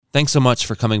Thanks so much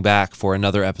for coming back for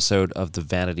another episode of the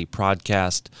Vanity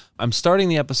Podcast. I'm starting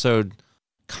the episode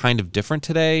kind of different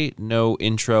today. No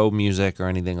intro music or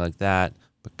anything like that,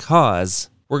 because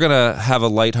we're going to have a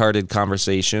lighthearted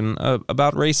conversation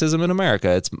about racism in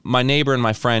America. It's my neighbor and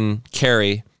my friend,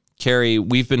 Kerry. Kerry,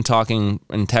 we've been talking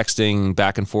and texting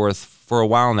back and forth for a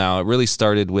while now. It really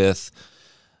started with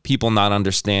people not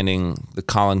understanding the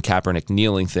Colin Kaepernick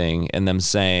kneeling thing and them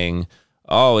saying,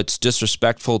 oh, it's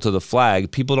disrespectful to the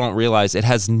flag. People don't realize it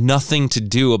has nothing to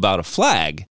do about a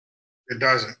flag. It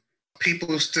doesn't.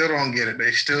 People still don't get it.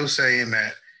 They still saying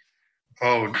that,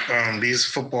 these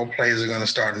football players are going to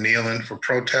start kneeling for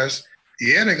protests.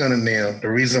 Yeah, they're going to kneel. The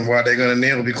reason why they're going to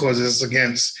kneel because it's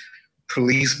against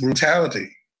police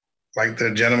brutality, like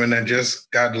the gentleman that just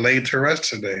got laid to rest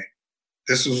today.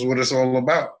 This is what it's all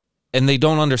about. And they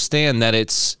don't understand that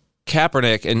it's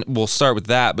Kaepernick, and we'll start with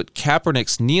that, but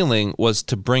Kaepernick's kneeling was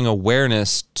to bring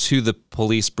awareness to the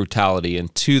police brutality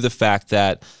and to the fact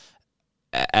that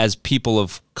as people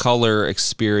of color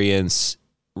experience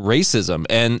racism,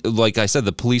 and like I said,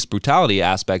 the police brutality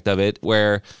aspect of it,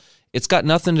 where it's got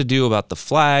nothing to do about the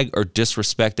flag or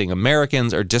disrespecting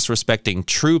Americans or disrespecting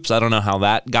troops. I don't know how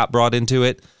that got brought into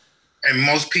it. And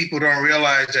most people don't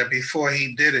realize that before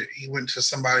he did it, he went to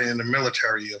somebody in the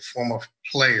military, a former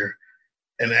player,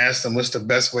 and asked him what's the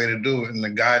best way to do it. And the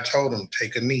guy told him,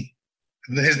 take a knee.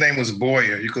 And his name was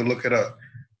Boyer. You could look it up.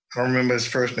 I don't remember his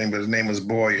first name, but his name was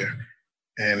Boyer.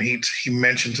 And he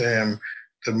mentioned to him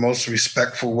the most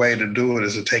respectful way to do it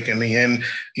is to take a knee. And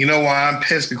you know why I'm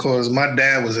pissed? Because my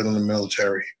dad was in the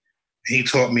military. He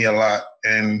taught me a lot.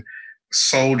 And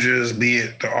soldiers, be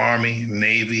it the Army,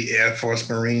 Navy, Air Force,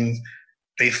 Marines,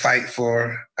 they fight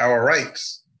for our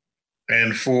rights.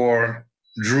 And for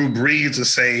Drew Brees to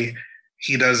say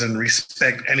he doesn't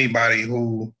respect anybody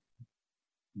who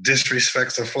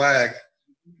disrespects the flag,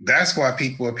 that's why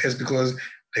people are pissed, because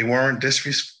they weren't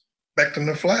disrespecting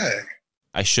the flag.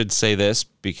 I should say this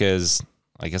because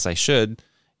I guess I should.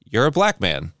 You're a black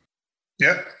man.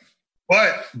 Yep.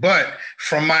 But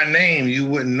from my name, you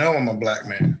wouldn't know I'm a black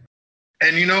man.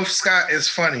 And you know, Scott, it's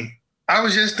funny. I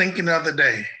was just thinking the other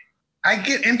day, I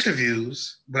get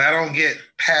interviews, but I don't get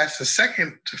past the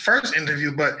first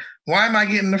interview. But why am I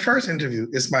getting the first interview?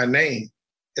 It's my name.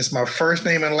 It's my first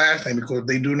name and last name, because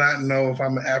they do not know if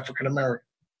I'm an African American.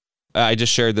 I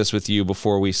just shared this with you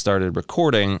before we started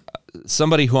recording.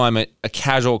 Somebody who I'm a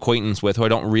casual acquaintance with, who I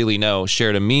don't really know,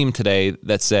 shared a meme today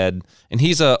that said, and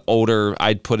he's a older,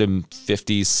 I'd put him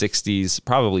 50s, 60s,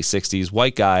 probably 60s,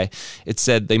 white guy. It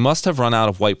said, they must have run out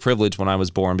of white privilege when I was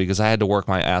born because I had to work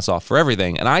my ass off for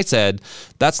everything. And I said,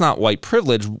 that's not white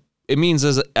privilege. It means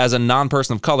as a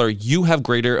non-person of color, you have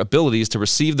greater abilities to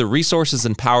receive the resources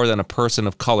and power than a person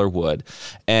of color would.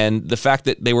 And the fact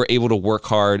that they were able to work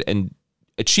hard and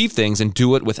achieve things and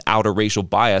do it without a racial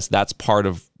bias, that's part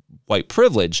of white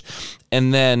privilege.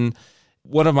 And then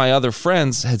one of my other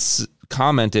friends had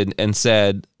commented and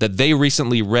said that they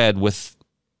recently read, with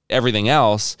everything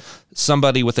else,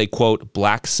 somebody with a, quote,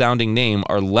 black sounding name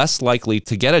are less likely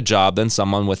to get a job than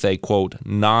someone with a, quote,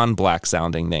 non-black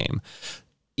sounding name.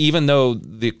 Even though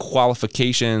the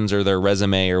qualifications or their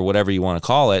resume or whatever you want to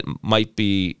call it might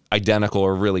be identical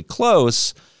or really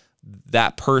close,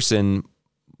 that person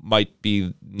might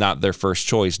be not their first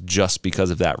choice just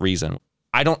because of that reason.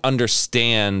 I don't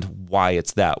understand why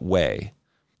it's that way.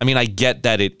 I mean, I get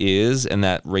that it is and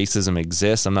that racism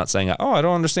exists. I'm not saying, I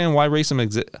don't understand why racism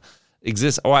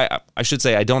exists. I should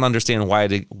say I don't understand why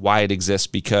it exists,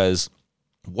 because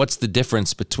what's the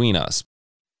difference between us?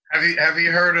 Have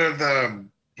you heard of the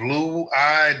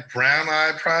blue-eyed,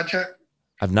 brown-eyed project?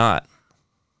 I've not.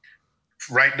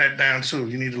 Write that down too.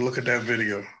 You need to look at that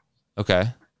video. Okay.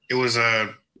 It was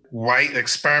a white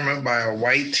experiment by a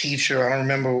white teacher. I don't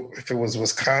remember if it was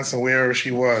Wisconsin, wherever she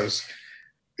was.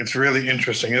 It's really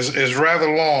interesting. It's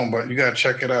rather long, but you got to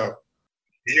check it out.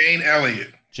 Jane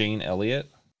Elliott. Jane Elliott?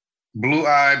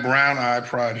 Blue-eyed, brown-eyed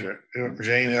project.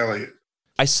 Jane Elliott.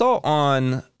 I saw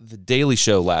on The Daily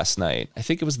Show last night, I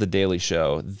think it was The Daily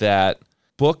Show, that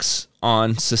books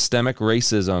on systemic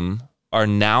racism are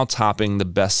now topping the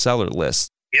bestseller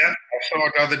list. Yeah, I saw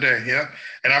it the other day. Yeah,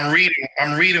 and I'm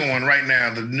reading one right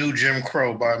now, The New Jim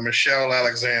Crow by Michelle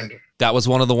Alexander. That was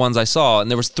one of the ones I saw, and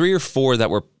there was 3 or 4 that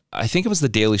were, I think it was The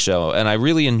Daily Show, and I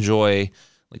really enjoy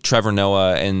like Trevor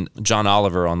Noah and John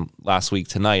Oliver on Last Week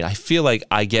Tonight. I feel like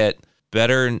I get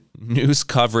better news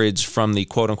coverage from the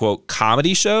quote-unquote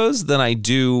comedy shows than I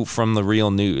do from the real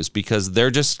news, because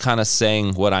they're just kind of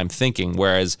saying what I'm thinking,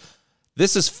 whereas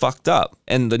this is fucked up.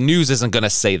 And the news isn't going to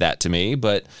say that to me,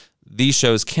 but these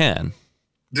shows can.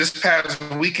 This past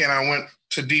weekend, I went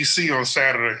to D.C. on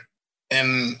Saturday,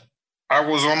 and I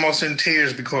was almost in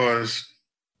tears because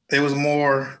there was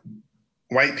more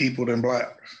white people than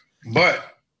blacks,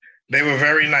 but they were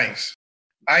very nice.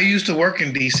 I used to work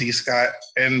in DC, Scott,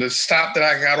 and the stop that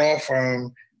I got off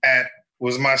at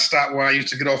was my stop where I used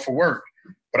to get off for work,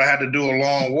 but I had to do a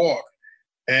long walk.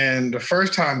 And the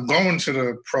first time going to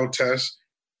the protest,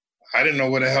 I didn't know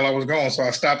where the hell I was going. So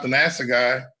I stopped and asked the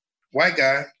guy, white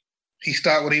guy. He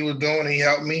stopped what he was doing. He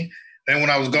helped me. Then when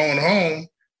I was going home,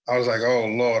 I was like, oh,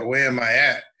 Lord, where am I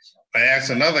at? I asked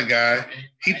another guy.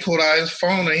 He pulled out his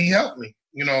phone and he helped me.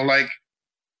 You know, like,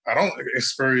 I don't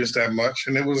experience that much.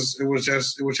 And it was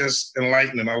just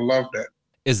enlightening. I love that.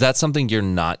 Is that something you're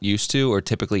not used to or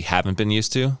typically haven't been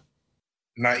used to?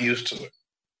 Not used to it.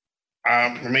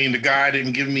 I mean, the guy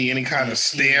didn't give me any kind of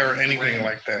stare or anything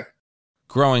like that.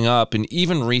 Growing up, and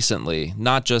even recently,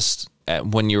 not just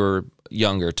when you were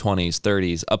younger, 20s,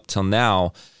 30s, up till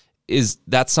now, is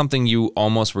that something you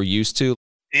almost were used to?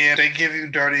 Yeah, they give you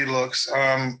dirty looks.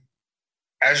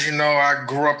 As you know, I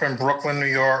grew up in Brooklyn, New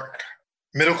York,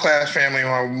 middle-class family.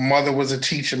 My mother was a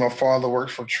teacher. My father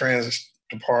worked for the transit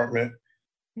department.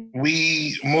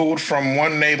 We moved from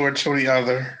one neighborhood to the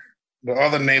other. The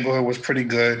other neighborhood was pretty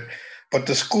good, but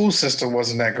the school system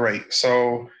wasn't that great.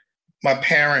 So my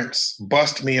parents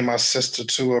bused me and my sister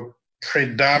to a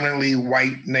predominantly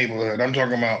white neighborhood. I'm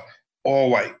talking about all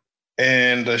white.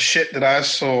 And the shit that I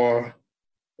saw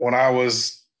when I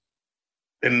was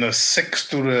in the 6th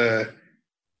through the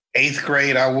 8th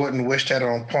grade, I wouldn't wish that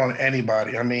upon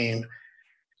anybody. I mean,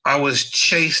 I was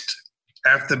chased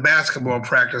after basketball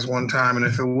practice one time, and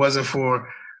if it wasn't for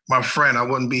my friend, I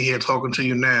wouldn't be here talking to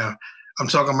you now. I'm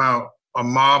talking about a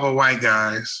mob of white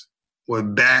guys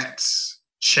with bats,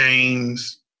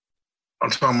 chains. I'm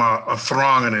talking about a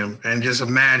throng of them. And just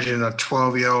imagine a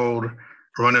 12-year-old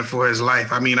running for his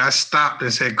life. I mean, I stopped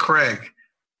and said, Craig,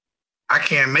 I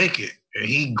can't make it. And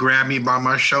he grabbed me by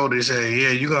my shoulder and said,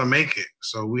 yeah, you're going to make it.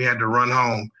 So we had to run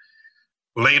home.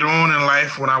 Later on in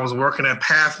life, when I was working at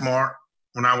Pathmark,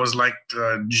 when I was like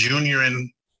a junior in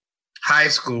high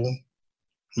school,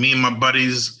 me and my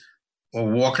buddies were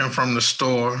walking from the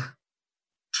store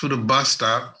to the bus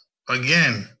stop.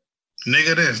 Again,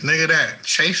 nigga this, nigga that,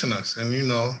 chasing us. And, you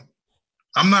know,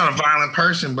 I'm not a violent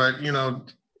person, but, you know,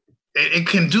 it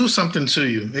can do something to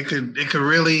you. It could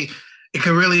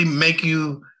really make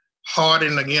you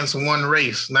harden against one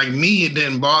race. Like me, it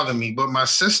didn't bother me, but my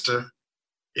sister,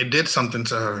 it did something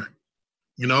to her.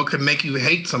 You know, it could make you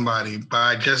hate somebody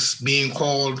by just being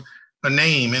called a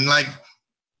name. And like,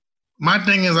 my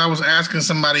thing is, I was asking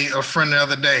somebody, a friend the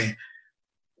other day,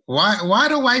 why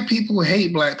do white people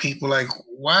hate black people? Like,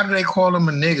 why do they call them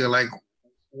a nigga? Like,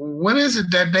 what is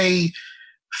it that they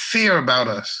fear about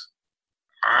us?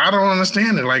 I don't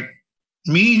understand it. Like,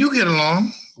 me, you get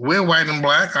along. We're white and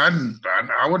black.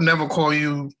 I would never call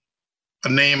you a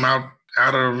name out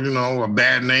of, you know, a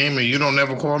bad name, and you don't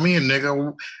never call me a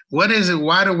nigga. What is it?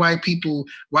 Why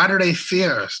do they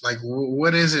fear us? Like,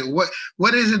 what is it?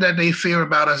 What is it that they fear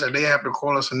about us that they have to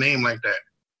call us a name like that?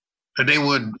 That they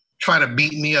would try to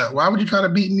beat me up? Why would you try to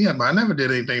beat me up? I never did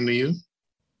anything to you.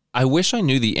 I wish I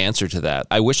knew the answer to that.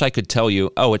 I wish I could tell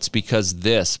you, oh, it's because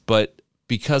this, but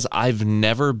because I've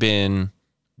never been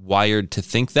wired to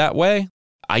think that way,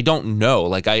 I don't know.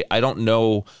 Like, I don't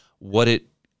know what it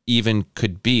even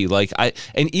could be. Like,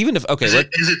 and even if, okay. Is it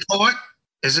taught?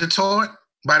 Is it taught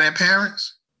by their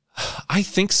parents? I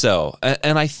think so.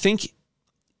 And I think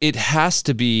it has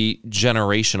to be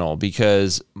generational,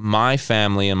 because my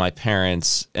family and my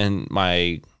parents and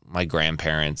my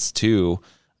grandparents too,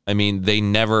 I mean, they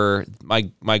never,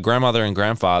 my grandmother and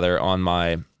grandfather on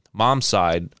my mom's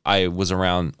side, I was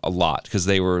around a lot because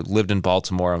they lived in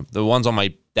Baltimore. The ones on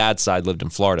my dad's side lived in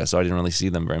Florida, so I didn't really see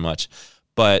them very much.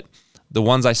 But the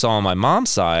ones I saw on my mom's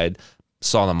side,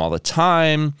 saw them all the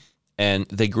time, and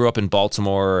they grew up in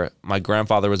Baltimore. My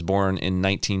grandfather was born in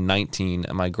 1919,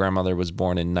 and my grandmother was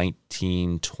born in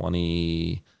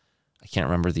 1920. I can't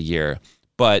remember the year.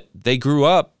 But they grew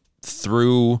up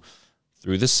through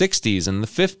the 60s and the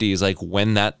 50s, like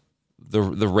when the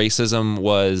racism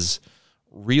was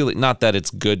really, not that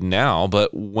it's good now,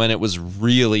 but when it was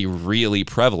really, really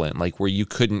prevalent, like where you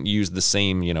couldn't use the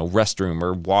same, you know, restroom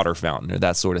or water fountain or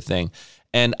that sort of thing.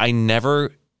 And I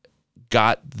never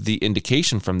got the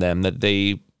indication from them that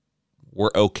they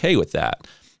were okay with that.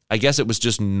 I guess it was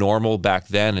just normal back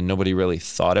then and nobody really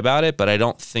thought about it, but I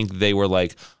don't think they were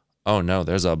like, oh no,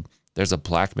 there's a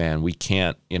black man, we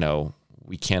can't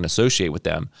associate with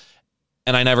them.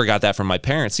 And I never got that from my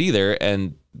parents either.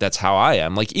 And that's how I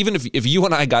am. Like, even if you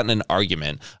and I got in an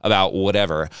argument about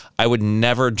whatever, I would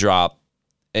never drop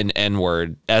an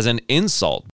N-word as an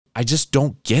insult. I just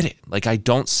don't get it. Like, I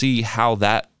don't see how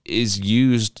that is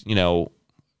used, or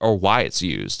why it's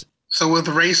used. So with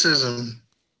racism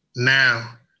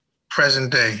now,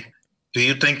 present day, do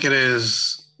you think it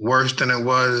is worse than it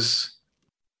was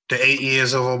the 8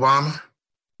 years of Obama?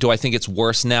 Do I think it's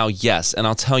worse now? Yes. And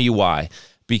I'll tell you why.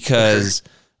 Because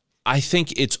I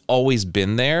think it's always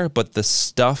been there, but the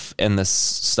stuff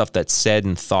that's said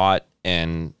and thought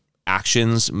and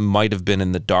actions might have been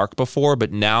in the dark before,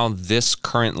 but now this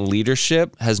current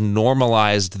leadership has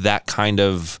normalized that kind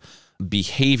of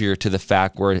behavior to the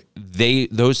fact where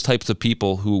those types of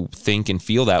people who think and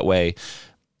feel that way,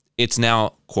 it's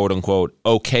now, quote unquote,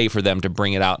 okay for them to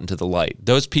bring it out into the light.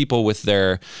 Those people with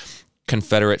their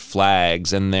Confederate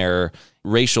flags and their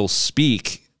racial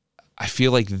speak, I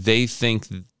feel like they think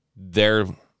they're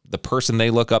the person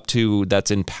they look up to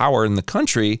that's in power in the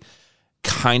country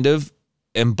kind of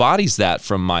embodies that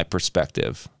from my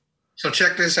perspective. So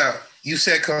check this out. You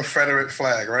said Confederate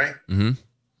flag, right? Mm-hmm.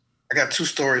 I got 2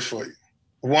 stories for you.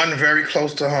 One very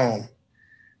close to home.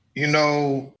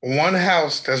 One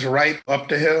house that's right up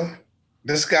the hill,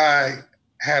 this guy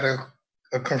had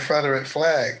a Confederate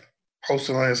flag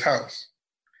posted on his house.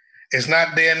 It's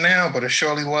not there now, but it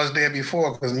surely was there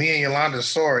before because me and Yolanda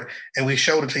saw it and we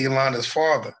showed it to Yolanda's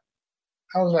father.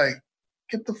 I was like,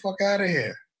 get the fuck out of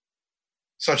here.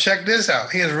 So check this out.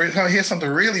 Here's something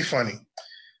really funny.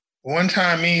 One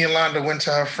time me and Yolanda went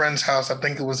to her friend's house, I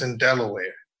think it was in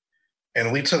Delaware,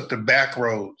 and we took the back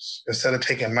roads instead of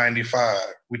taking 95.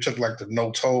 We took like the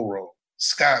no toll road.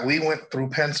 Scott, we went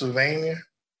through Pennsylvania.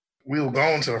 We were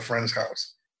going to a friend's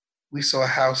house. We saw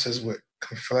houses with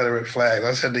Confederate flags.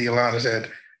 I said to Yolanda,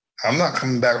 I'm not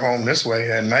coming back home this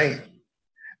way at night.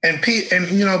 And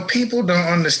people don't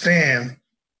understand.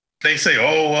 They say,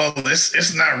 oh, well,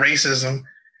 it's not racism.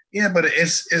 Yeah, but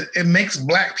it makes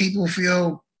Black people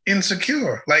feel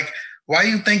insecure. Like, why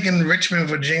you think in Richmond,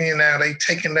 Virginia now, they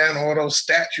taking down all those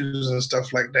statues and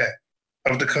stuff like that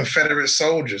of the Confederate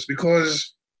soldiers?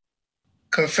 Because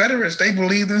Confederates, they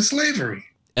believed in slavery.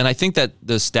 And I think that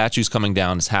the statues coming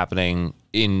down is happening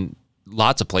in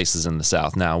lots of places in the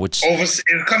South now, which it's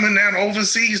coming down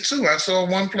overseas too. I saw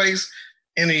one place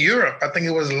in Europe, I think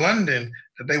it was London,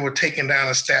 that they were taking down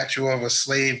a statue of a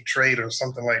slave trader or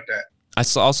something like that. I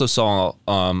also saw,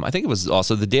 I think it was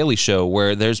also The Daily Show,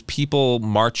 where there's people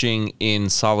marching in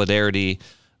solidarity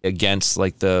against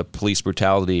like the police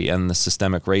brutality and the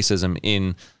systemic racism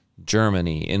in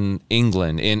Germany, in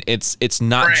England, and it's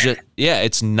not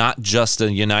it's not just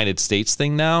a United States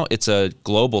thing now. It's a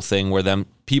global thing where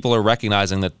people are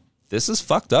recognizing that this is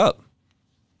fucked up.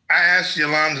 I asked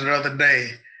Yolanda the other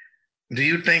day, do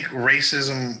you think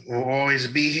racism will always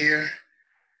be here?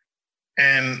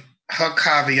 And her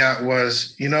caveat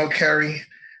was, Kerry,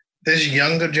 this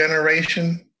younger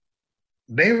generation,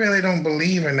 they really don't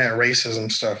believe in that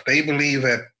racism stuff. They believe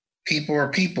that people are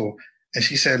people. And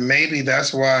she said, maybe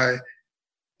that's why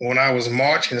when I was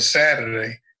marching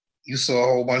Saturday, you saw a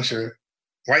whole bunch of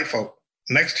white folk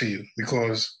next to you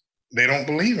because they don't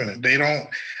believe in it. They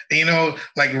don't,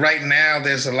 like right now,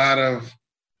 there's a lot of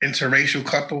interracial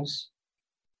couples.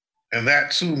 And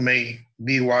that too may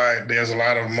be why there's a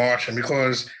lot of marching,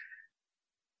 because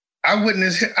I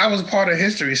was part of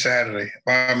History Saturday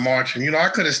by marching. I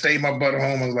could have stayed my butt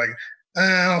home and was like,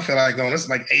 I don't feel like going. It's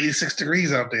like 86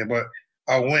 degrees out there, but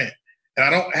I went. And I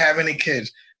don't have any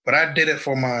kids, but I did it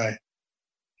for my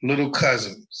little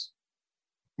cousins,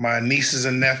 my nieces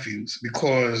and nephews,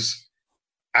 because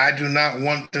I do not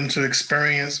want them to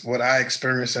experience what I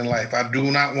experienced in life. I do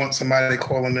not want somebody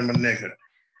calling them a nigger.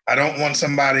 I don't want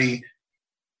somebody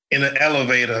in an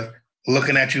elevator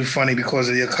looking at you funny because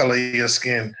of your color of your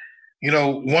skin.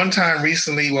 One time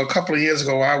recently, a couple of years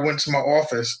ago, I went to my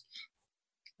office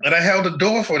and I held the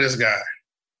door for this guy.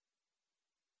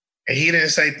 And he didn't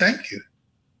say thank you.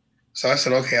 So I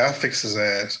said, okay, I'll fix his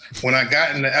ass. When I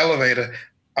got in the elevator,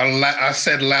 I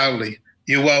said loudly,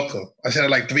 you're welcome. I said it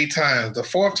like 3 times. The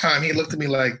 4th time, he looked at me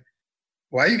like,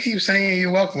 why you keep saying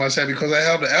you're welcome? I said, because I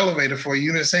held the elevator for you.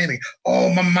 You didn't say anything.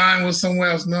 Oh, my mind was somewhere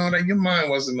else. No, your mind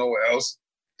wasn't nowhere else.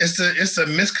 It's a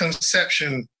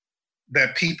misconception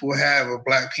that people have of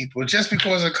Black people just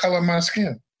because of the color of my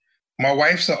skin. My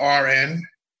wife's an RN.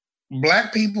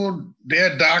 Black people,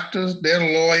 they're doctors,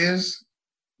 they're lawyers,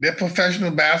 they're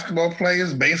professional basketball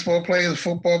players, baseball players,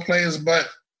 football players, but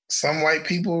some white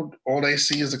people, all they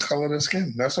see is the color of their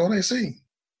skin. That's all they see.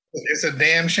 It's a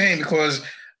damn shame because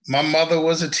my mother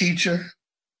was a teacher.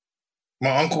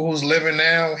 My uncle who's living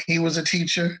now, he was a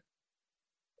teacher.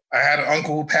 I had an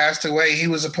uncle who passed away. He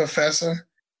was a professor.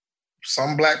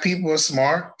 Some Black people are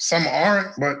smart. Some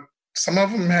aren't, but some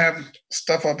of them have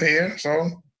stuff up here. So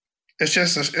it's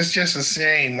just a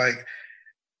shame. Like,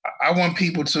 I want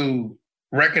people to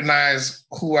recognize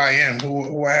who I am,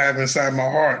 who I have inside my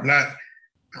heart, not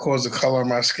because of the color of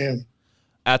my skin.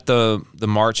 At the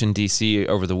march in D.C.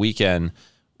 over the weekend,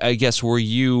 I guess, were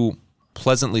you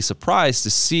pleasantly surprised to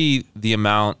see the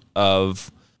amount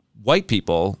of white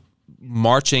people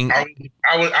marching?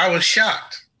 I was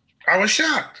shocked. I was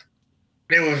shocked.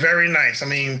 They were very nice. I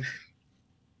mean,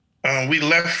 we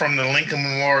left from the Lincoln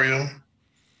Memorial.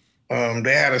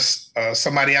 They had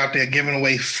somebody out there giving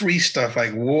away free stuff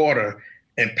like water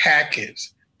and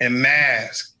packets and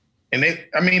masks. And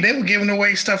they were giving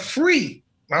away stuff free.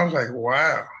 And I was like,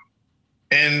 wow.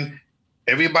 And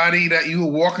everybody that you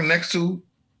were walking next to,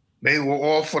 they were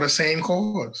all for the same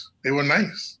cause. They were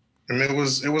nice. And it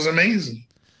was amazing.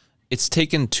 It's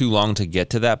taken too long to get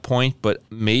to that point, but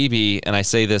maybe, and I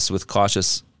say this with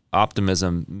cautious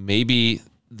optimism, maybe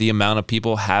the amount of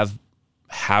people have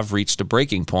reached a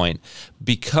breaking point,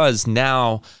 because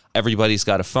now everybody's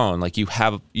got a phone. Like you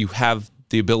have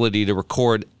the ability to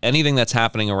record anything that's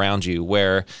happening around you,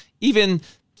 where even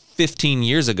 15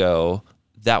 years ago,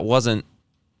 that wasn't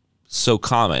so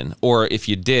common. Or if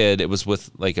you did, it was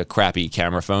with like a crappy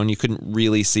camera phone. You couldn't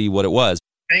really see what it was.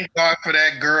 Thank God for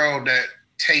that girl that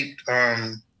taped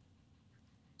the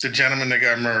gentleman that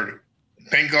got murdered.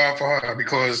 Thank God for her,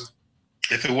 because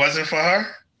if it wasn't for her,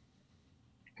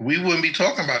 we wouldn't be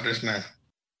talking about this now.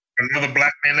 Another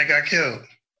black man that got killed.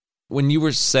 When you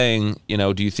were saying,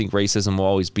 do you think racism will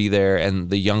always be there, and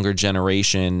the younger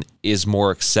generation is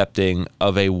more accepting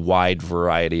of a wide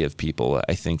variety of people,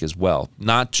 I think, as well.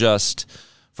 Not just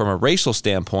from a racial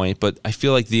standpoint, but I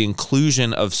feel like the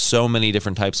inclusion of so many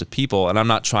different types of people, and I'm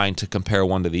not trying to compare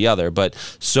one to the other, but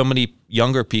so many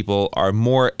younger people are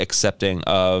more accepting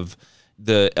of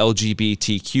the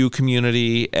LGBTQ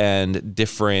community and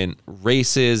different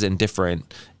races and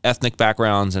different ethnic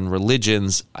backgrounds and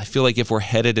religions. I feel like if we're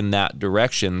headed in that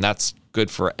direction, that's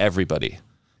good for everybody.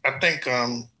 I think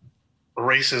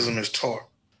racism is taught.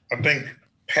 I think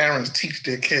parents teach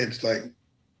their kids, like,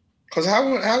 because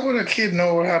how would a kid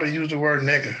know how to use the word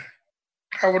nigger?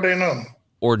 How would they know?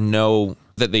 Or know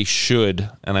that they should,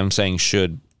 and I'm saying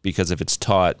should because if it's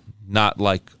taught, not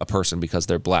like a person because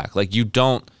they're black. Like, you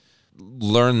don't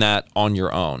learn that on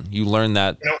your own. You learn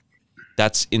that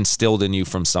that's instilled in you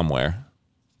from somewhere.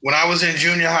 When I was in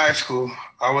junior high school,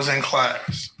 I was in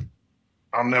class.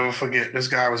 I'll never forget, this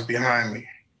guy was behind me.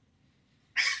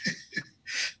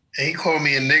 And he called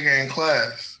me a nigger in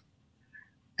class.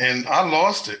 And I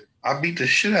lost it. I beat the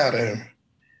shit out of him.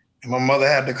 And my mother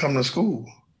had to come to school.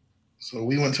 So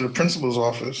we went to the principal's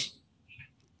office.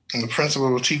 And the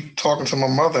principal was talking to my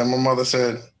mother. And my mother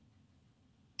said,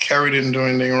 Kerry didn't do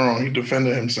anything wrong. He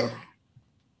defended himself.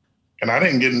 And I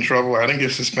didn't get in trouble. I didn't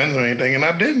get suspended or anything. And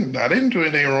I didn't do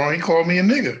anything wrong. He called me a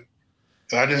nigger.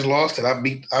 And I just lost it. I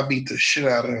beat the shit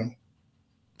out of him.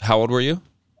 How old were you?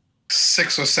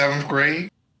 6th or 7th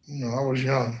grade. I was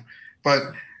young.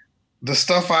 But the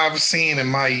stuff I've seen in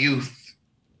my youth,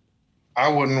 I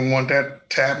wouldn't want that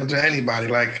to happen to anybody.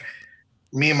 Like,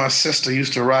 me and my sister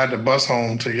used to ride the bus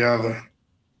home together.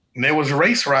 And there was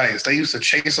race riots. They used to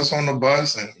chase us on the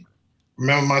bus. And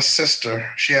remember my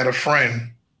sister, she had a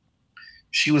friend.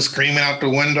 She was screaming out the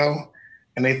window,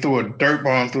 and they threw a dirt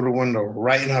bomb through the window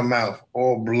right in her mouth,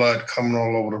 all blood coming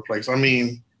all over the place. I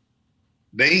mean,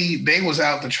 they was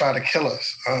out to try to kill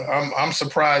us. I'm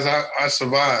surprised I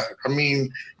survived. I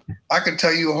mean, I could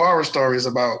tell you horror stories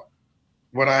about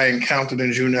what I encountered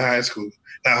in junior high school.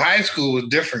 Now, high school was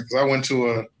different because I went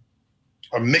to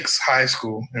a mixed high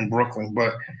school in Brooklyn,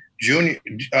 but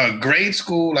grade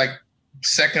school, like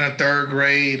 2nd or 3rd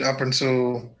grade up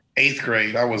until 8th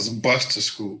grade, I was bused to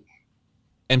school.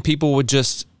 And people would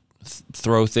just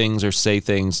throw things or say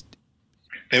things.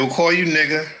 They would call you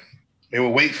nigger. They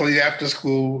would wait for you after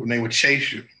school, and they would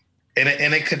chase you. And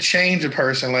it could change a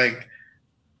person. Like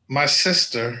my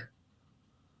sister,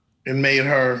 it made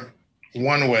her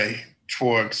one way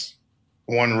towards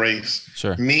one race.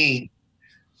 Sure. Me,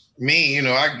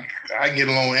 I get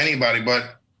along with anybody,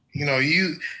 but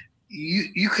you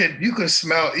could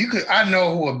smell. I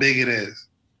know who a bigot is.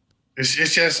 It's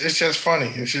just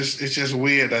funny. It's just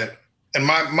weird that. And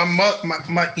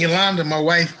my Yolanda, my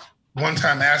wife, one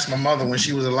time asked my mother when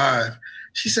she was alive.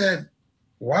 She said,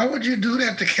 "Why would you do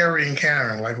that to Kerry and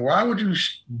Karen? Like, why would you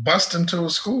bust into a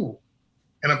school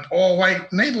in an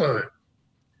all-white neighborhood?"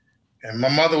 And my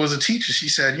mother was a teacher. She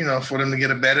said, for them to get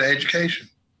a better education.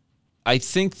 I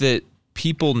think that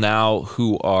people now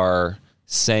who are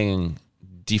saying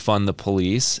defund the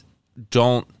police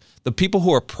the people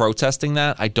who are protesting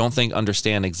that, I don't think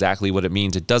understand exactly what it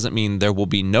means. It doesn't mean there will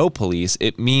be no police.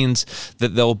 It means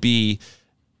that there'll be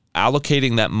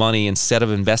allocating that money, instead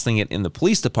of investing it in the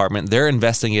police department, they're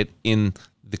investing it in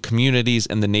the communities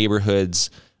and the neighborhoods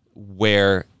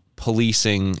where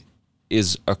policing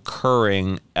is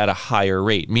occurring at a higher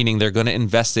rate, meaning they're going to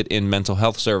invest it in mental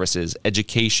health services,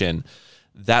 education,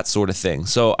 that sort of thing.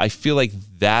 So I feel like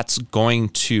that's going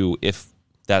to, if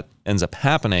that ends up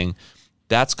happening,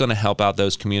 that's going to help out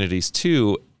those communities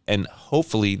too. And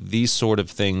hopefully these sort of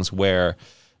things where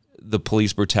the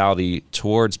police brutality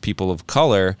towards people of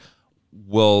color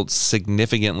will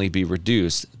significantly be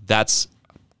reduced. That's,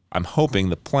 I'm hoping,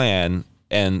 the plan.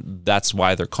 And that's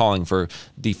why they're calling for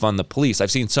defund the police.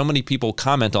 I've seen so many people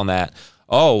comment on that.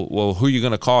 Oh, well, who are you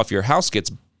going to call if your house gets,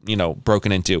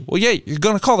 broken into? Well, yeah, you're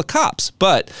going to call the cops,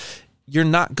 but you're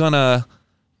not going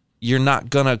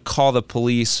to call the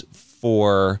police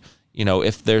for,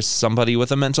 if there's somebody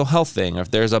with a mental health thing, or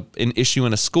if there's an issue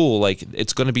in a school, like,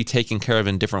 it's going to be taken care of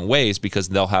in different ways because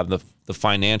they'll have the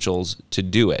financials to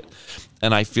do it.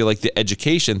 And I feel like the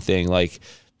education thing, like,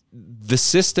 the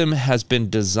system has been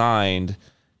designed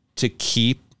to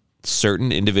keep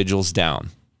certain individuals down.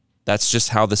 That's just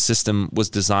how the system was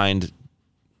designed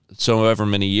so ever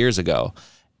many years ago.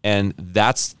 And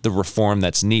that's the reform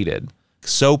that's needed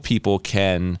so people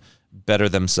can better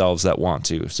themselves that want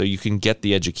to. So you can get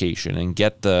the education and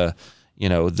get the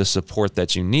support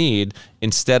that you need,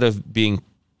 instead of being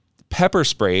pepper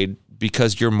sprayed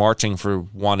because you're marching for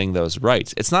wanting those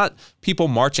rights. It's not people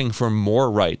marching for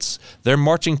more rights. They're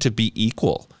marching to be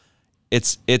equal.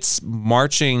 It's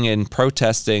marching and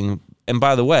protesting. And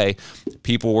by the way,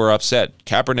 people were upset.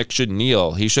 Kaepernick should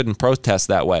kneel. He shouldn't protest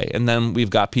that way. And then we've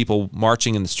got people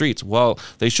marching in the streets. Well,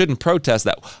 they shouldn't protest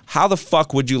that. How the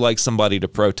fuck would you like somebody to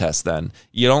protest then?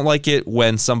 You don't like it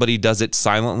when somebody does it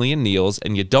silently and kneels,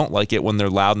 and you don't like it when they're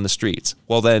loud in the streets.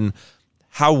 Well, then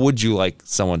how would you like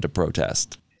someone to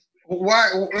protest? Why?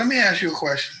 Let me ask you a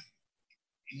question.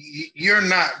 You're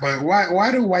not, but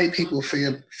why do white people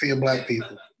fear black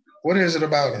people? What is it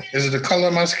about them? Is it the color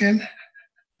of my skin?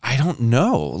 I don't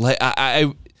know. Like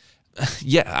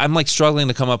I'm like struggling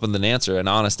to come up with an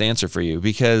honest answer for you,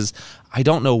 because I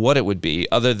don't know what it would be,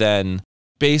 other than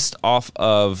based off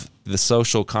of the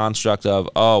social construct of,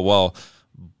 oh, well,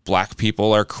 black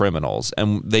people are criminals,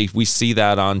 and we see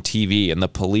that on TV, and the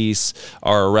police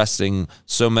are arresting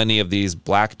so many of these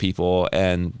black people,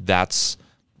 and that's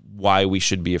why we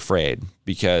should be afraid,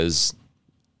 because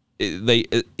they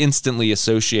instantly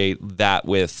associate that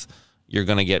with you're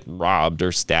going to get robbed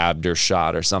or stabbed or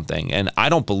shot or something. And I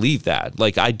don't believe that.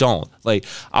 Like, I don't. Like,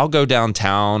 I'll go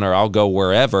downtown or I'll go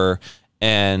wherever,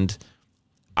 and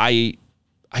I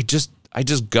just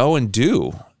go and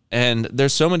do. And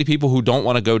there's so many people who don't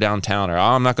want to go downtown, or, oh,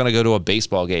 I'm not going to go to a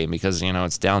baseball game because,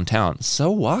 it's downtown.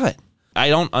 So what? I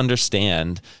don't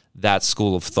understand that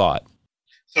school of thought.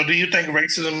 So do you think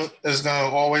racism is going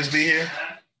to always be here?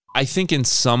 I think in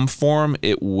some form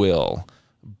it will.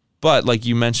 But like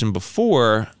you mentioned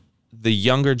before, the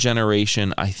younger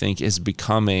generation, I think, is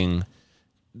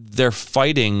they're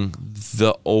fighting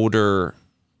the older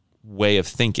way of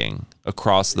thinking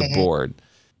across the board.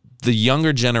 The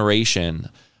younger generation,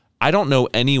 I don't know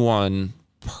anyone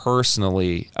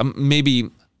personally,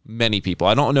 maybe many people.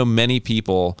 I don't know many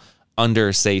people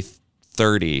under, say,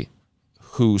 30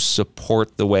 who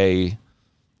support the way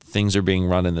things are being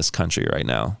run in this country right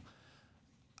now.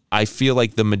 I feel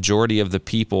like the majority of the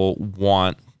people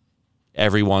want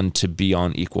everyone to be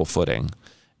on equal footing.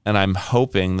 And I'm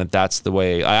hoping that that's the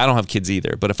way. I don't have kids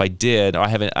either, but if I did, I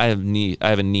have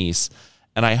a niece,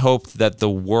 and I hope that the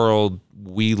world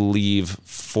we leave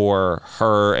for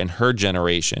her and her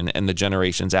generation and the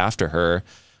generations after her,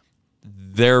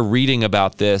 they're reading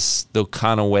about this the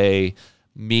kind of way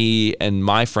me and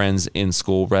my friends in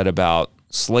school read about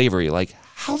slavery. Like,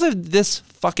 how did this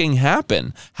fucking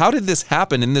happen? How did this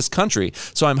happen in this country?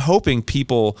 So I'm hoping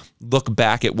people look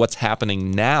back at what's happening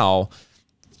now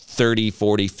 30,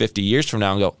 40, 50 years from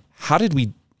now and go, how did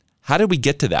we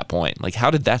get to that point? Like, how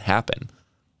did that happen?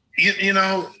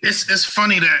 It's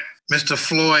funny that Mr.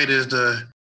 Floyd is the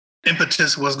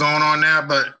impetus of what's going on now,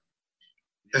 but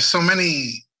there's so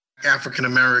many African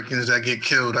Americans that get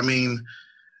killed. I mean,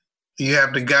 you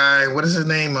have the guy, what is his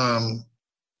name?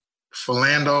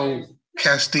 Philando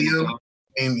Castile.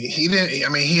 And he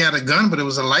had a gun, but it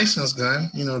was a licensed gun.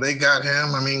 They got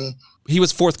him. I mean, he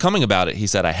was forthcoming about it. He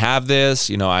said, I have this,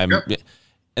 and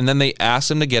then they asked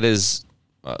him to get his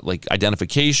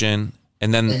identification,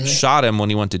 and then shot him when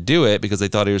he went to do it because they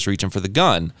thought he was reaching for the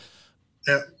gun.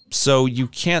 Yeah. So you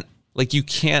can't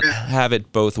have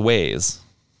it both ways.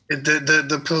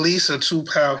 The police are too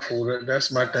powerful.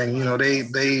 That's my thing.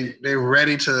 They're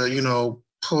ready to,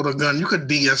 pull the gun. You could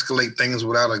de-escalate things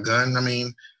without a gun. I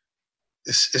mean,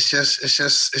 it's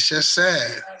just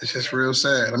sad. It's just real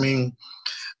sad. I mean,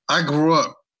 I grew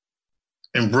up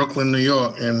in Brooklyn, New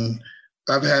York, and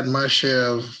I've had my share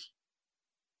of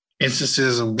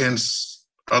instances against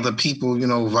other people,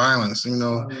 violence.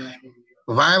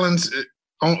 Violence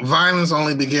violence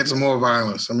only begets more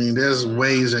violence. I mean, there's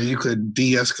ways that you could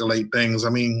de-escalate things. I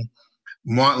mean,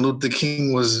 Martin Luther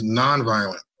King was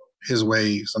nonviolent, his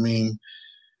ways. I mean,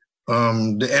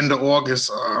 the end of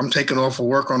August, I'm taking off for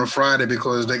work on a Friday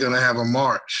because they're going to have a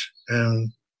march.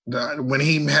 And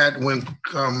when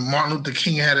Martin Luther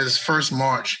King had his first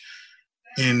march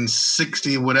in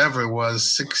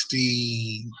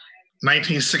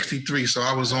 1963, so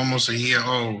I was almost a year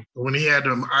old. When he had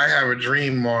the I Have a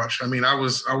Dream march, I mean, I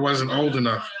wasn't old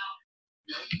enough.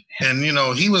 And,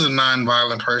 he was a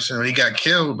nonviolent person. He got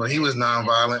killed, but he was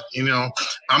nonviolent.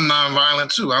 I'm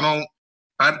nonviolent too. I'm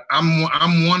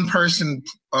one person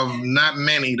of not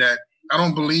many that I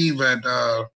don't believe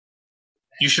that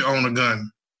you should own a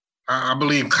gun. I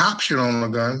believe cops should own a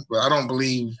gun, but I don't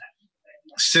believe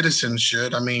citizens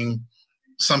should. I mean,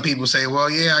 some people say, well,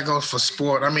 yeah, I go for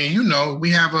sport. I mean, we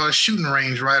have a shooting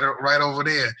range right over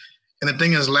there. And the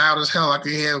thing is loud as hell. I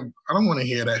don't want to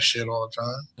hear that shit all the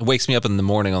time. It wakes me up in the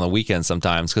morning on the weekend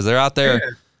sometimes because they're out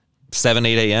there 7,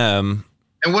 8 a.m.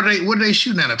 And what are they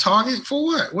shooting at? A target? For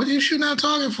what? What are you shooting at a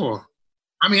target for?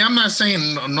 I mean, I'm not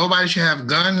saying nobody should have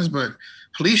guns, but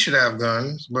police should have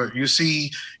guns. But you see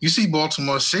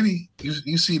Baltimore City,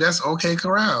 you see that's OK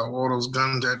Corral, all those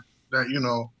guns that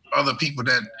other people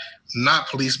that not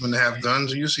policemen that have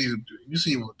guns. You see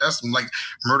that's like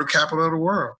murder capital of the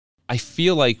world. I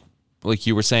feel like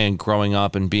you were saying, growing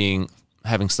up and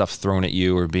having stuff thrown at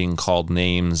you or being called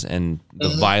names and the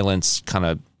violence kind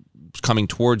of coming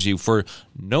towards you for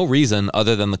no reason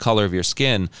other than the color of your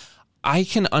skin. I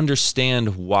can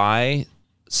understand why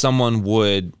someone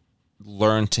would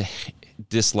learn to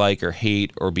dislike or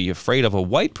hate or be afraid of a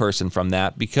white person from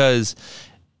that, because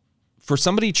for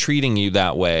somebody treating you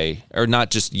that way, or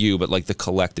not just you, but like the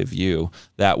collective you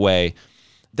that way,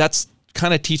 that's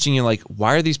kind of teaching you, like,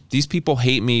 why are these people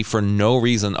hate me for no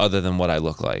reason other than what I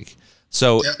look like?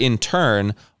 So in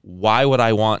turn, why would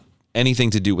I want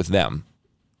anything to do with them?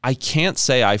 I can't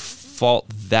say I fault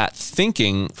that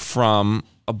thinking from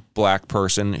a black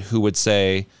person who would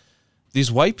say,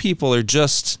 these white people are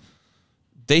just,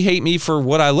 they hate me for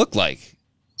what I look like.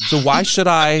 So why should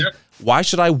I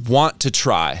want to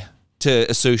try to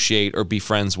associate or be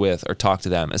friends with or talk to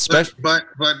them? Especially, but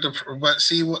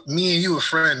see, me and you are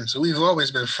friends. We've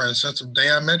always been friends since the day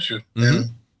I met you,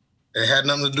 and it had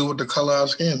nothing to do with the color of our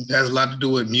skin. It has a lot to do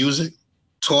with music,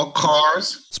 talk,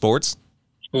 cars, sports.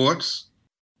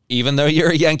 Even though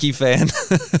you're a Yankee fan.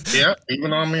 Yeah,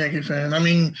 even though I'm a Yankee fan. I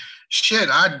mean, shit,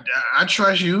 I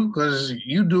trust you because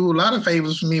you do a lot of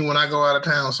favors for me when I go out of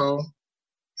town. So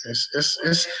it's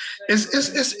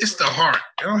the heart.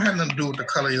 It don't have nothing to do with the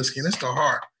color of your skin. It's the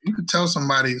heart. You can tell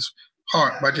somebody's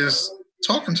heart by just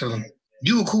talking to them.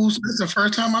 You were cool. So this is the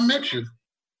first time I met you.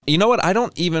 You know what? I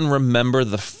don't even remember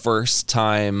the first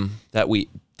time that we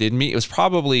did meet. It was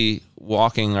probably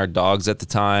walking our dogs at the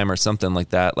time or something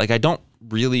like that. Like, I don't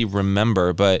really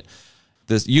remember, but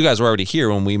you guys were already here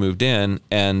when we moved in,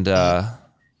 and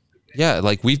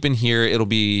like, we've been here. It'll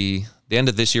be the end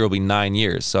of this year will be 9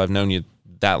 years, so I've known you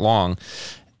that long.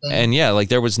 And like,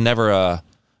 there was never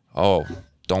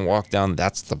don't walk down,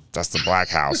 that's the black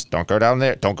house, don't go down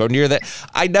there, don't go near that.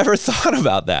 I never thought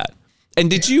about that.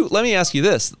 And let me ask you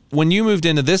this, when you moved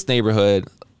into this neighborhood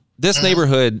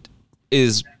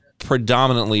is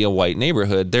predominantly a white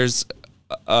neighborhood. There's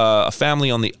a family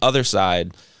on the other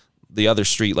side, the other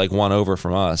street, like one over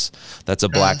from us, that's a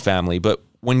black family. But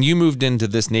when you moved into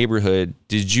this neighborhood,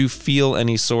 did you feel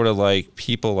any sort of like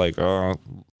people like, oh,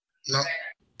 no,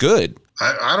 good?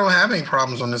 I don't have any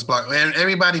problems on this block.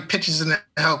 Everybody pitches in to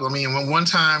help. I mean, one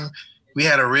time we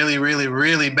had a really, really,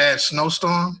 really bad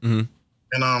snowstorm, and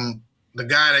the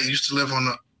guy that used to live on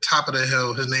the top of the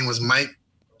hill, his name was Mike,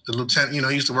 the lieutenant.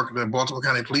 He used to work at the Baltimore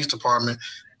County Police Department.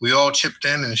 We all chipped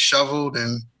in and shoveled,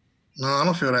 and no, I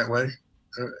don't feel that way.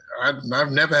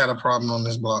 I've never had a problem on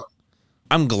this block.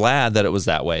 I'm glad that it was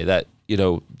that way, that,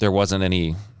 there wasn't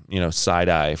any, side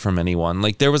eye from anyone.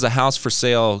 Like, there was a house for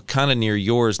sale kind of near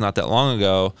yours not that long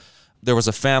ago. There was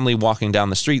a family walking down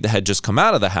the street that had just come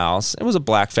out of the house. It was a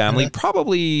black family,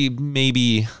 probably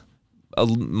maybe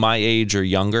my age or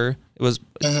younger. It was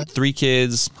 3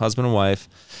 kids, husband and wife.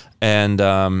 And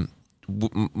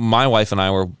my wife and I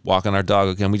were walking our dog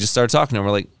again. We just started talking to them.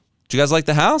 We're like, do you guys like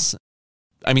the house?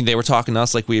 I mean, they were talking to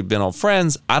us like we had been old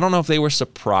friends. I don't know if they were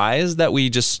surprised that we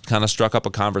just kind of struck up a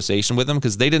conversation with them,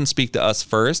 because they didn't speak to us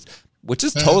first. which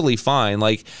is totally fine.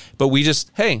 Like, but we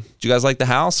just, hey, do you guys like the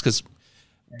house? Because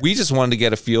we just wanted to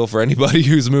get a feel for anybody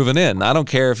who's moving in. I don't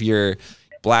care if you're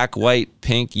black, white,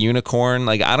 pink, unicorn.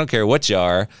 Like, I don't care what you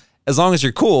are. As long as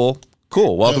you're cool,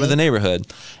 welcome to the neighborhood.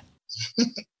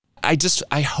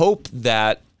 I hope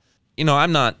that,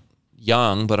 I'm not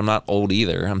young, but I'm not old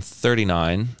either. I'm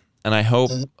 39. And I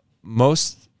hope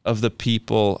most of the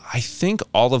people, I think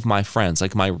all of my friends,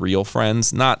 like my real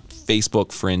friends, not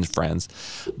Facebook fringe friends,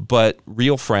 but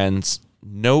real friends,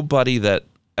 nobody that,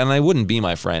 and I wouldn't be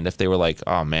my friend if they were like,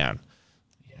 oh man,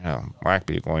 black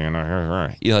people,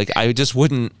 like I just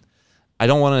wouldn't, I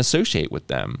don't want to associate with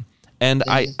them. And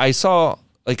I saw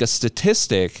like a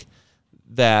statistic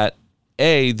that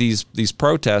these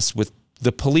protests with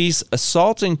the police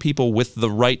assaulting people with the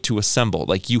right to assemble,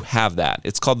 like you have that.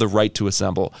 It's called the right to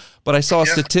assemble. But I saw a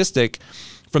statistic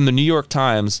from the New York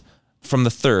Times from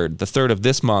the 3rd of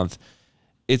this month.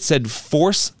 It said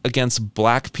force against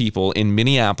black people in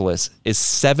Minneapolis is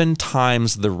 7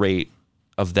 times the rate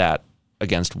of that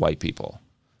against white people.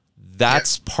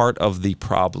 That's part of the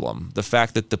problem. The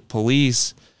fact that the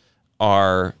police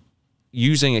are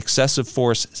using excessive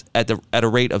force at a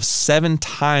rate of 7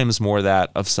 times more that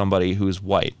of somebody who's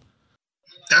white.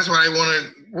 That's why they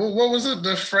wanted. What was it?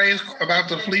 The phrase about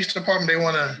the police department? They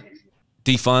want to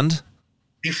defund.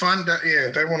 Defund that?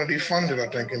 Yeah, they want to defund it. I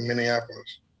think in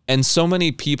Minneapolis. And so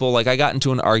many people, like I got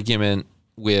into an argument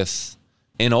with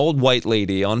an old white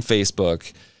lady on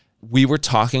Facebook. We were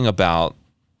talking about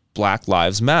Black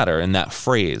Lives Matter and that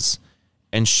phrase,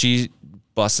 and she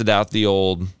busted out the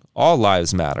old all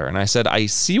lives matter. And I said, I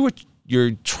see what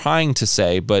you're trying to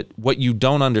say, but what you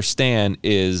don't understand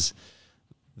is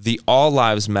the all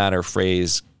lives matter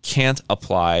phrase can't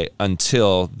apply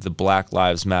until the Black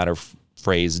Lives Matter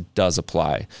phrase does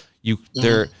apply.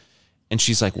 And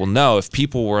she's like, well, no, if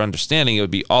people were understanding, it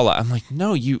would be all. I'm like,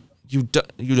 no, you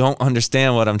don't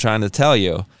understand what I'm trying to tell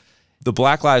you. The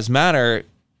Black Lives Matter,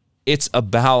 it's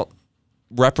about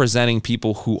representing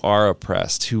people who are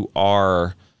oppressed, who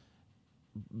are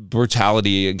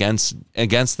brutality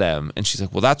against them. And she's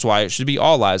like, well, that's why it should be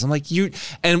all lives. I'm like,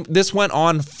 and this went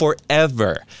on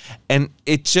forever. And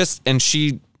it just, and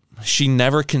she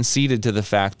never conceded to the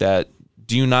fact that,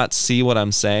 do you not see what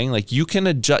I'm saying? Like, you can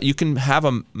adjust, you can have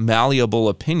a malleable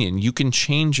opinion. You can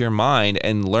change your mind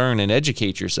and learn and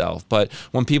educate yourself. But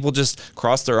when people just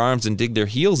cross their arms and dig their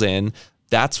heels in,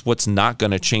 that's what's not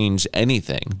going to change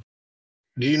anything.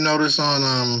 Do you notice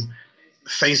on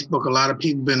Facebook, a lot of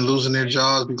people been losing their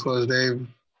jobs because they've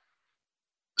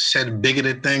said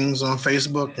bigoted things on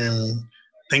Facebook and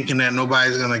thinking that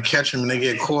nobody's going to catch them, and they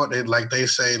get caught. They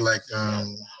say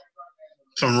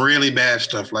some really bad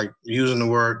stuff, like using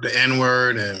the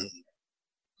N-word and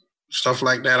stuff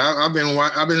like that. I've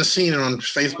been seeing it on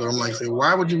Facebook. I'm like,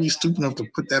 why would you be stupid enough to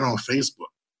put that on Facebook?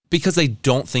 Because they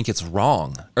don't think it's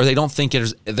wrong, or they don't think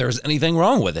there's anything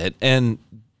wrong with it. And,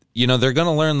 they're going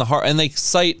to learn the hard, and they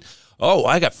cite, oh,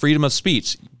 I got freedom of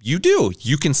speech. You do.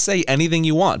 You can say anything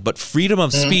you want, but freedom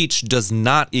of speech does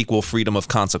not equal freedom of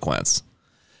consequence.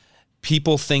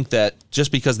 People think that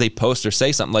just because they post or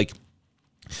say something, like,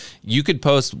 you could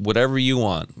post whatever you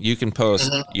want. You can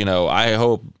post, I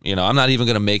hope, I'm not even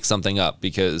going to make something up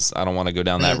because I don't want to go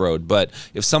down that road. But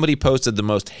if somebody posted the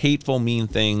most hateful, mean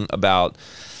thing about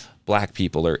black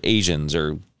people or Asians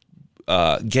or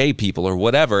gay people or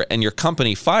whatever, and your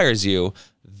company fires you,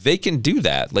 they can do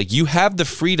that. Like, you have the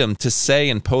freedom to say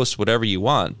and post whatever you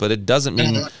want, but it doesn't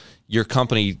mean your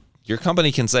company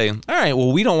can say, all right,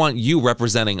 well, we don't want you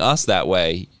representing us that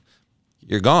way.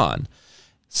 You're gone.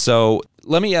 So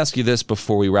let me ask you this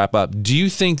before we wrap up. Do you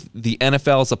think the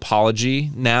NFL's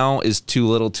apology now is too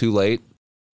little too late?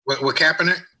 What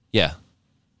Kaepernick? Yeah.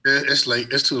 It's late.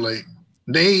 It's too late.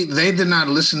 They did not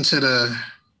listen to the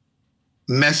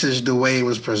message the way it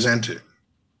was presented.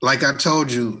 Like I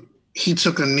told you, he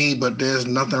took a knee, but there's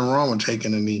nothing wrong with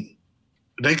taking a knee.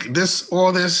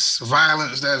 All this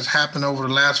violence that's happened over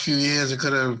the last few years, it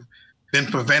could have been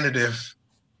prevented if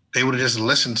they would have just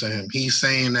listened to him. He's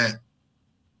saying that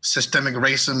systemic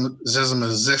racism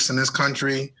exists in this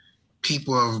country.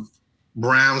 People of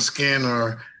brown skin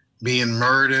are being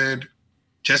murdered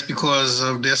just because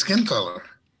of their skin color.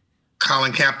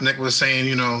 Colin Kaepernick was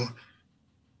saying,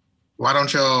 why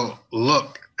don't y'all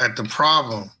look at the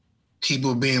problem?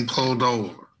 People being pulled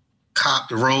over,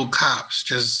 road cops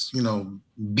just,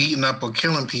 beating up or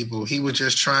killing people. He was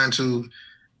just trying to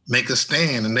make a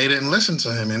stand, and they didn't listen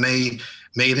to him. And they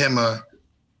made him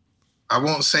I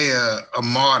won't say a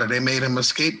martyr. They made him a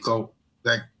scapegoat.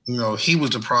 That, he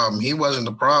was the problem. He wasn't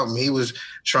the problem. He was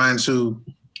trying to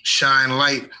shine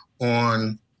light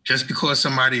on Just because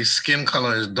somebody's skin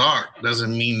color is dark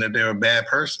doesn't mean that they're a bad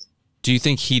person. Do you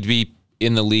think he'd be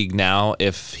in the league now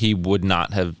if he would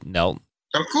not have knelt?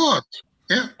 Of course.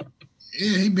 Yeah.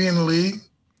 Yeah, he'd be in the league.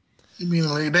 He'd be in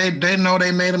the league. They know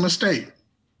they made a mistake.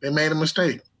 They made a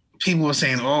mistake. People were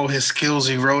saying, oh, his skills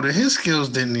eroded. His skills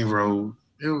didn't erode.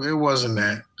 It wasn't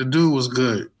that. The dude was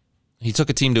good. He took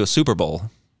a team to a Super Bowl.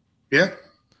 Yep.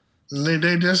 And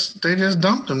they just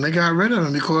dumped him. They got rid of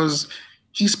him because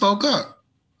he spoke up.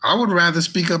 I would rather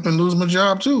speak up and lose my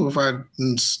job too if I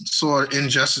saw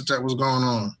injustice that was going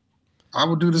on. I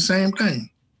would do the same thing.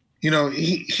 You know,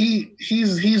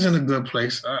 he's in a good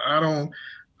place.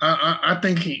 I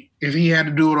think if he had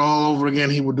to do it all over again,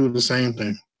 he would do the same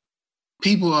thing.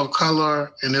 People of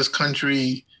color in this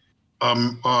country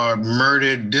are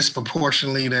murdered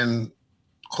disproportionately than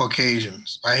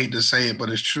Caucasians. I hate to say it, but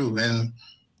it's true. And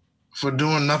for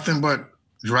doing nothing but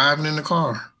driving in the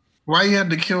car. Why you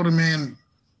had to kill the man,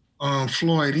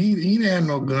 Floyd? He didn't have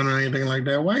no gun or anything like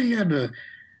that. Why he had to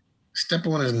step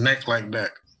on his neck like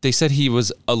that? They said he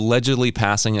was allegedly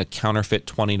passing a counterfeit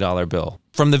 $20 bill.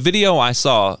 From the video I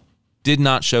saw, did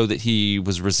not show that he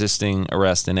was resisting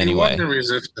arrest in any way. He wasn't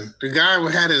resisting. The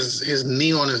guy had his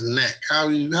knee on his neck. How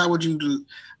would you do?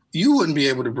 You wouldn't be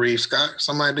able to breathe, Scott.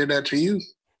 Somebody did that to you.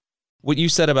 What you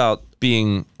said about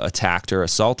being attacked or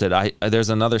assaulted, there's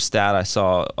another stat I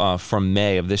saw from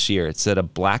May of this year. It said a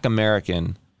black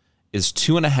American is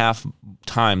 2.5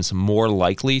 times more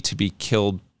likely to be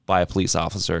killed by a police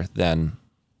officer than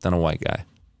a white guy.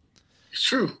 It's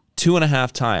true.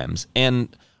 2.5 times.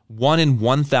 And 1 in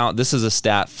 1,000, this is a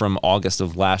stat from August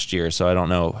of last year, so I don't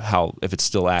know if it's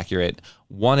still accurate.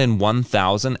 1 in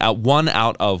 1,000, 1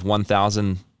 out of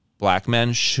 1,000 black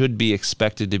men should be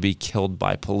expected to be killed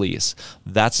by police.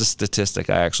 That's a statistic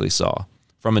I actually saw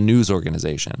from a news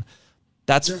organization.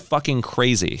 That's fucking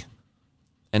crazy.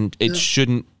 And it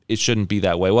shouldn't be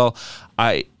that way. Well,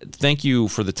 I thank you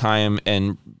for the time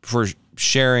and for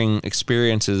sharing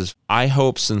experiences. I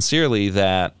hope sincerely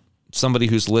that somebody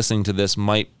who's listening to this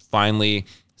might finally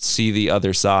see the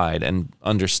other side and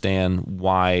understand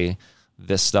why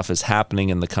this stuff is happening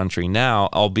in the country now,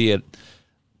 albeit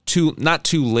not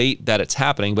too late that it's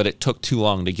happening, but it took too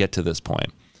long to get to this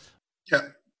point. Yeah.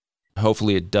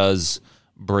 Hopefully it does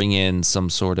bring in some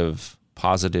sort of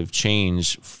positive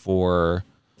change for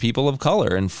people of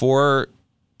color and to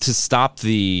stop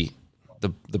the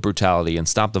brutality and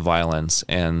stop the violence,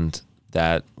 and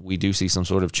that we do see some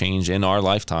sort of change in our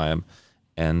lifetime,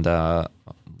 and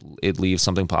it leaves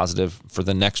something positive for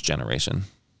the next generation.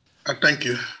 I thank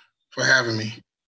you for having me.